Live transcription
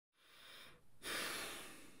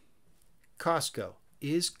Costco.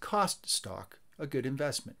 Is cost stock a good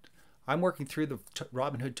investment? I'm working through the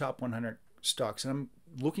Robinhood Top 100 stocks, and I'm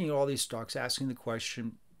looking at all these stocks, asking the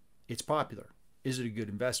question, it's popular. Is it a good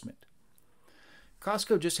investment?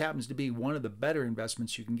 Costco just happens to be one of the better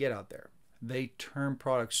investments you can get out there. They turn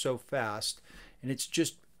products so fast, and it's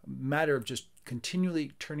just a matter of just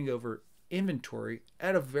continually turning over inventory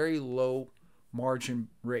at a very low margin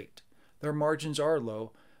rate. Their margins are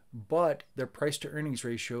low, but their price to earnings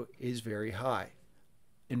ratio is very high.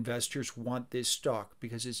 Investors want this stock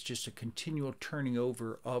because it's just a continual turning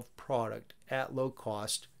over of product at low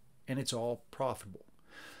cost, and it's all profitable.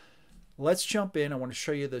 Let's jump in. I want to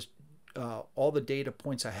show you this, all the data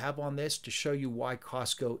points I have on this to show you why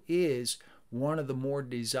Costco is one of the more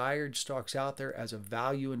desired stocks out there as a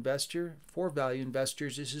value investor. For value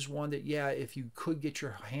investors, this is one that, yeah, if you could get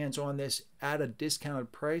your hands on this at a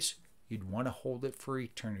discounted price, you'd want to hold it for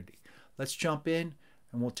eternity. Let's jump in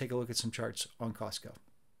and we'll take a look at some charts on Costco.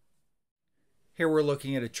 Here we're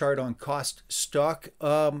looking at a chart on cost stock.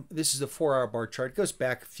 This is a 4-hour bar chart. It goes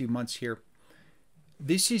back a few months here.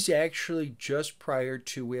 This is actually just prior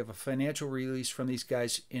to, we have a financial release from these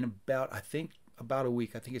guys in about, I think, about a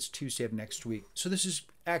week. I think it's Tuesday of next week. So this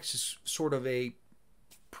acts as sort of a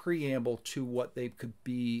preamble to what they could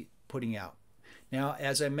be putting out. Now,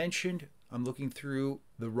 as I mentioned, I'm looking through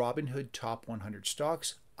the Robinhood Top 100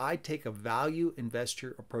 stocks. I take a value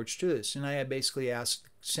investor approach to this, and I basically ask the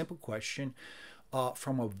simple question,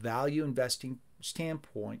 from a value investing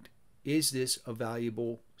standpoint, is this a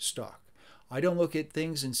valuable stock? I don't look at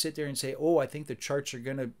things and sit there and say, oh, I think the charts are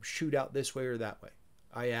going to shoot out this way or that way.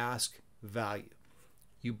 I ask value.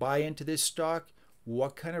 You buy into this stock,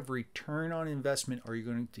 what kind of return on investment are you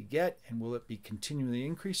going to get, and will it be continually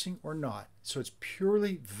increasing or not? So it's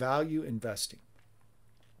purely value investing.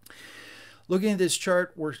 Looking at this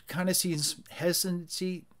chart, we're kind of seeing some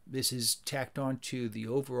hesitancy. This is tacked on to the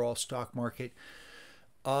overall stock market.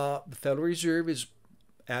 The Federal Reserve is,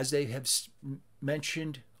 as they have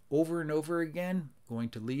mentioned over and over again, going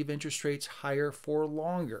to leave interest rates higher for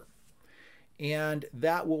longer. And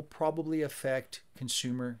that will probably affect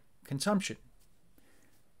consumer consumption,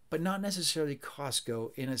 but not necessarily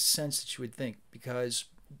Costco in a sense that you would think, because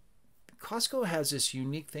Costco has this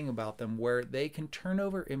unique thing about them where they can turn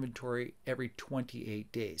over inventory every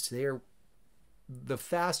 28 days. They are the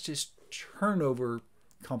fastest turnover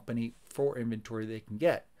company for inventory they can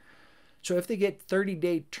get. So if they get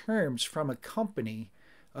 30-day terms from a company,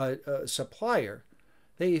 a supplier,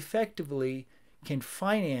 they effectively can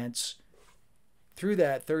finance through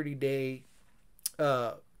that 30-day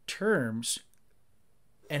terms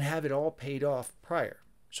and have it all paid off prior.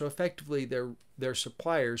 So effectively, their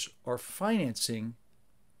suppliers are financing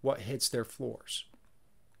what hits their floors.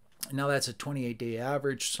 Now that's a 28-day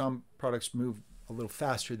average. Some products move a little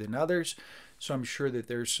faster than others, so I'm sure that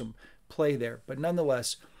there's some play there. But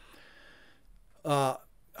nonetheless,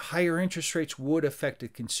 higher interest rates would affect the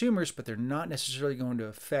consumers, but they're not necessarily going to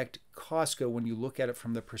affect Costco when you look at it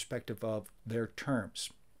from the perspective of their terms.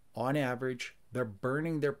 On average, they're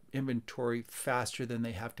burning their inventory faster than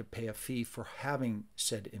they have to pay a fee for having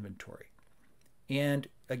said inventory. And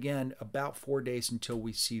again, about 4 days until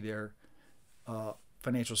we see their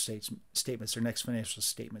financial statements, their next financial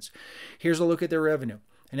statements. Here's a look at their revenue.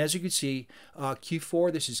 And as you can see,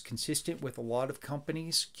 Q4, this is consistent with a lot of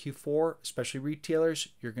companies. Q4, especially retailers,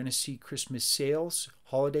 you're going to see Christmas sales,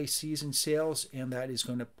 holiday season sales, and that is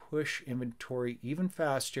going to push inventory even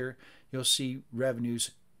faster. You'll see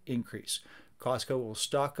revenues increase. Costco will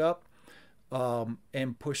stock up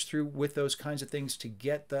and push through with those kinds of things to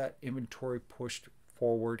get that inventory pushed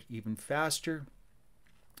forward even faster.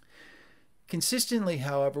 Consistently,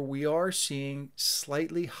 however, we are seeing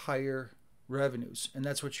slightly higher revenues, and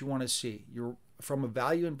that's what you want to see. From a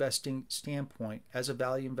value investing standpoint, as a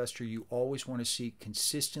value investor, you always want to see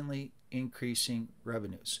consistently increasing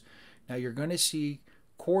revenues. Now you're going to see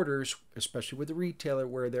quarters, especially with the retailer,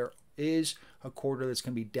 where there is a quarter that's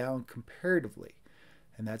going to be down comparatively,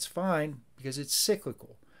 and that's fine because it's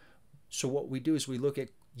cyclical. So what we do is we look at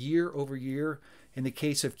year over year. In the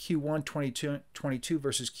case of Q1 2022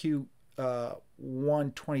 versus Q1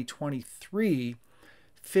 2023,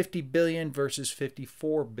 50 billion versus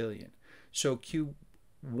 54 billion. So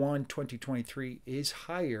Q1 2023 is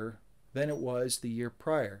higher than it was the year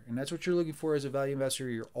prior. And that's what you're looking for as a value investor.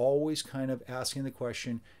 You're always kind of asking the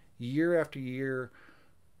question, year after year,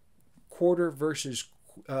 quarter versus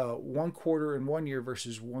 1 quarter in 1 year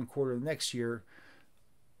versus 1 quarter the next year,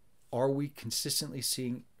 are we consistently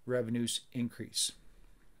seeing revenues increase?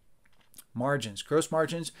 Margins, gross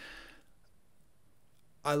margins.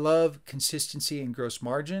 I love consistency in gross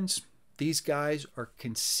margins. These guys are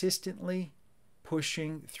consistently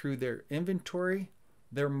pushing through their inventory.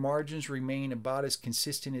 Their margins remain about as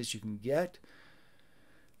consistent as you can get.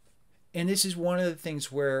 And this is one of the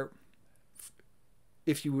things where,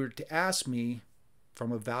 if you were to ask me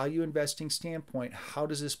from a value investing standpoint, how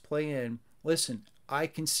does this play in? Listen, I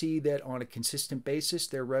can see that on a consistent basis,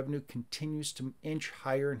 their revenue continues to inch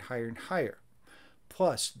higher and higher and higher.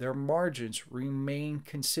 Plus, their margins remain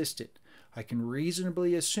consistent. I can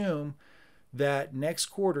reasonably assume that next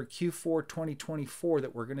quarter, Q4 2024,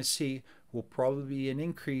 that we're going to see will probably be an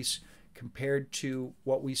increase compared to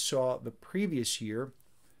what we saw the previous year.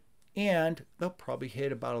 And they'll probably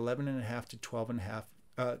hit about 11.5 to 12.5,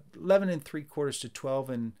 11.75 to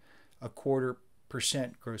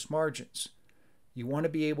 12.25% gross margins. You want to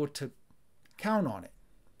be able to count on it.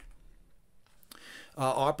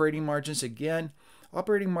 Operating margins, again,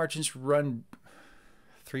 operating margins run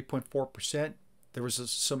 3.4%. There was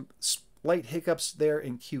some slight hiccups there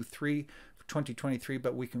in Q3 for 2023,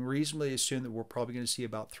 but we can reasonably assume that we're probably going to see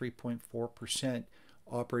about 3.4%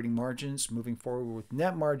 operating margins moving forward, with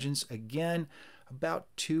net margins, again, about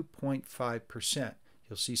 2.5%.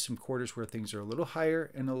 You'll see some quarters where things are a little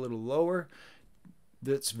higher and a little lower.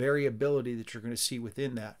 That's variability that you're going to see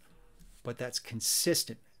within that, but that's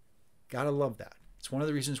consistent. Gotta love that. It's one of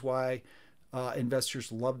the reasons why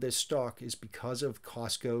investors love this stock, is because of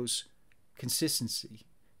Costco's consistency.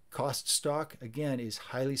 Cost stock, again, is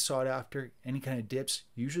highly sought after. Any kind of dips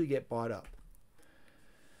usually get bought up.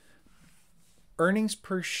 Earnings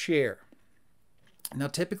per share. Now,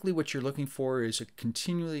 typically what you're looking for is a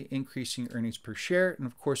continually increasing earnings per share. And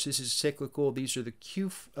of course, this is cyclical. These are the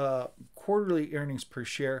quarterly earnings per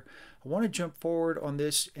share. I want to jump forward on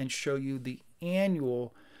this and show you the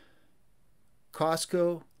annual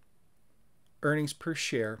Costco earnings per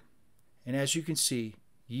share. And as you can see,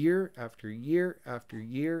 year after year after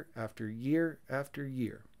year after year after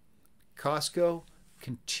year, Costco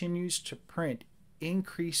continues to print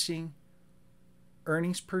increasing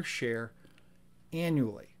earnings per share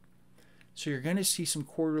annually. So you're going to see some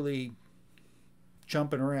quarterly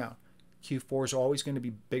jumping around. Q4 is always going to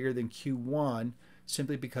be bigger than Q1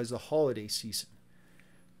 simply because of the holiday season.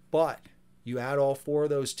 But you add all four of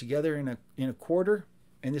those together in a quarter,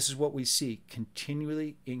 and this is what we see: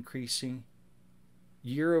 continually increasing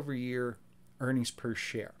year over year earnings per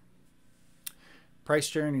share. Price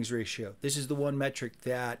to earnings ratio. This is the one metric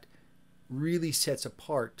that really sets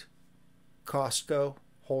apart Costco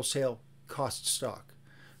wholesale cost stock.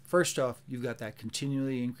 First off, you've got that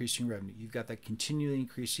continually increasing revenue. You've got that continually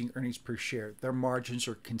increasing earnings per share. Their margins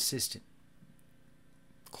are consistent.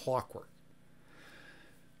 Clockwork.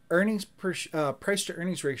 Price to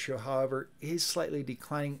earnings ratio, however, is slightly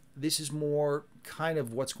declining. This is more kind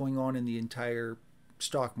of what's going on in the entire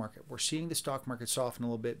stock market. We're seeing the stock market soften a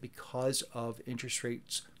little bit because of interest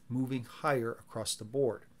rates moving higher across the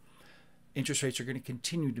board. Interest rates are going to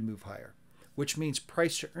continue to move higher, which means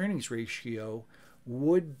price to earnings ratio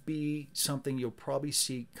would be something you'll probably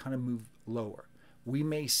see kind of move lower. We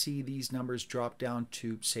may see these numbers drop down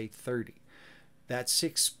to, say, 30. That's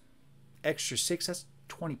extra 6, that's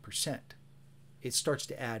 20%. It starts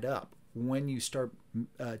to add up when you start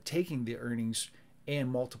taking the earnings and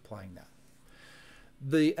multiplying that.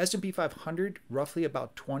 The S&P 500, roughly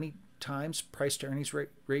about 20 times price to earnings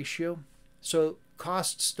ratio. So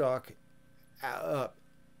cost stock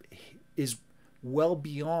is well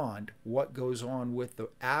beyond what goes on with the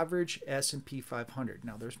average S&P 500.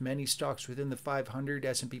 Now, there's many stocks within the 500,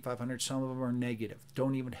 S&P 500. Some of them are negative,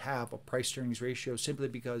 don't even have a price to earnings ratio simply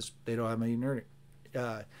because they don't have any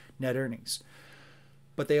net earnings.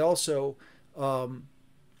 But they also,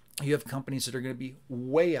 you have companies that are going to be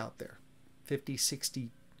way out there, 50, 60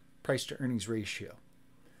 price to earnings ratio.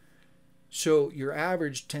 So your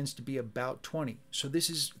average tends to be about 20. So this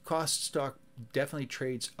is cost stock definitely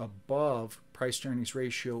trades above price to earnings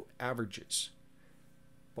ratio averages.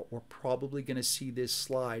 But we're probably going to see this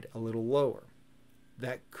slide a little lower.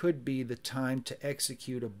 That could be the time to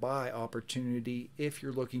execute a buy opportunity if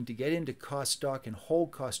you're looking to get into cost stock and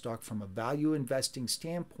hold cost stock from a value investing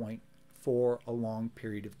standpoint for a long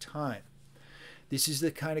period of time. This is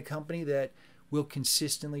the kind of company that will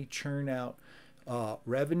consistently churn out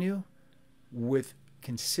revenue with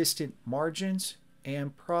consistent margins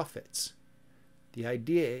and profits. The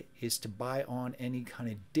idea is to buy on any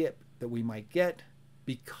kind of dip that we might get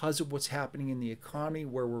because of what's happening in the economy,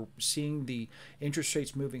 where we're seeing the interest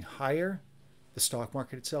rates moving higher. The stock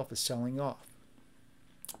market itself is selling off.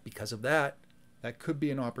 Because of that, that could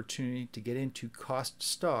be an opportunity to get into cost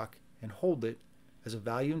stock and hold it as a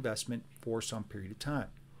value investment for some period of time.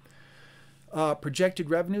 Projected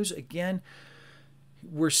revenues, again,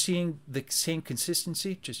 We're seeing the same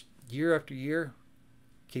consistency, just year after year,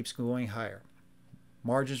 keeps going higher.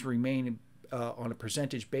 Margins remain on a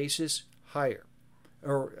percentage basis higher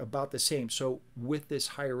or about the same. So with this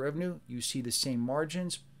higher revenue, you see the same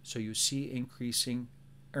margins, so you see increasing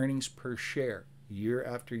earnings per share year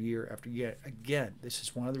after year after year. Again, this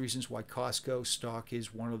is one of the reasons why Costco stock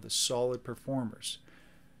is one of the solid performers.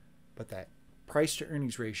 But that price to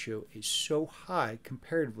earnings ratio is so high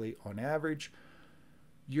comparatively on average,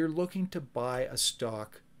 you're looking to buy a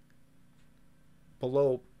stock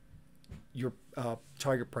below your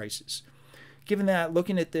target prices. Given that,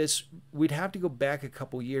 looking at this, we'd have to go back a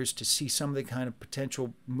couple years to see some of the kind of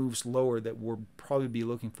potential moves lower that we'll probably be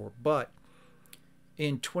looking for. But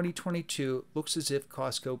in 2022, it looks as if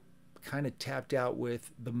Costco kind of tapped out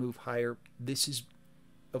with the move higher. This is,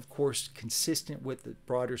 of course, consistent with the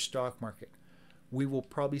broader stock market. We will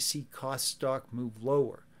probably see cost stock move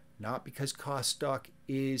lower, not because cost stock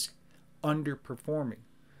is underperforming,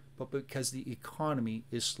 but because the economy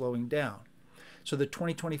is slowing down. So the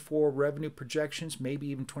 2024 revenue projections, maybe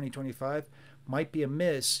even 2025, might be a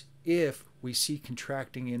miss if we see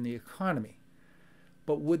contracting in the economy.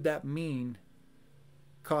 But would that mean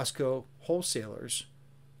Costco wholesalers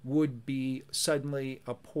would be suddenly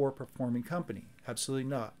a poor performing company? Absolutely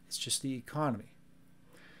not. It's just the economy.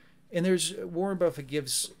 And there's Warren Buffett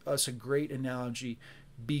gives us a great analogy.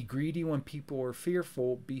 Be greedy when people are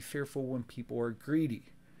fearful. Be fearful when people are greedy.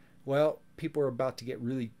 Well, people are about to get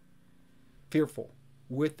really fearful.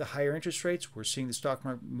 With the higher interest rates, we're seeing the stock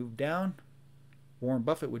market move down. Warren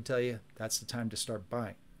Buffett would tell you that's the time to start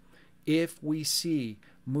buying. If we see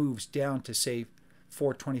moves down to, say,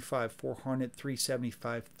 425, 400,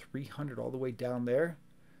 375, 300, all the way down there,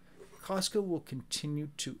 Costco will continue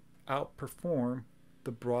to outperform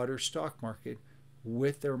the broader stock market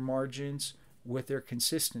with their margins, with their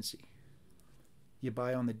consistency. You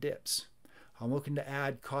buy on the dips. I'm looking to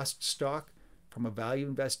add cost stock from a value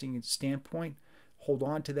investing standpoint. Hold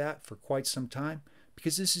on to that for quite some time,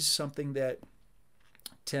 because this is something that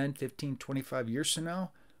 10, 15, 25 years from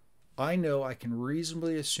now, I know I can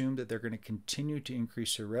reasonably assume that they're going to continue to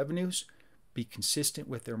increase their revenues, be consistent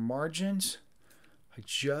with their margins. I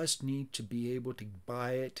just need to be able to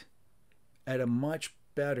buy it at a much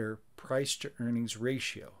better price to earnings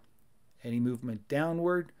ratio. Any movement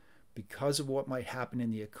downward because of what might happen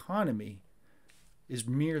in the economy is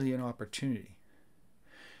merely an opportunity.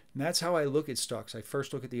 And that's how I look at stocks. I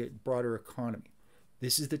first look at the broader economy.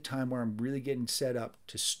 This is the time where I'm really getting set up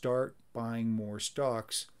to start buying more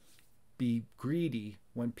stocks. Be greedy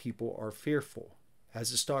when people are fearful.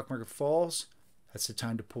 As the stock market falls, that's the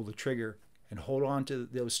time to pull the trigger and hold on to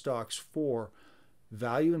those stocks for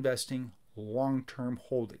value investing, long-term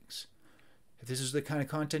holdings. If this is the kind of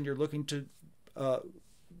content you're looking to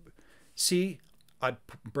see, I'm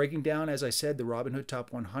breaking down, as I said, the Robinhood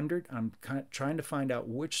Top 100. I'm trying to find out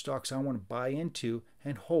which stocks I want to buy into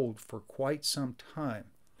and hold for quite some time,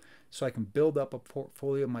 so I can build up a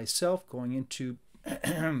portfolio myself going into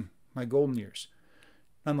my golden years.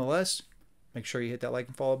 Nonetheless, make sure you hit that like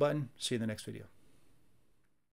and follow button. See you in the next video.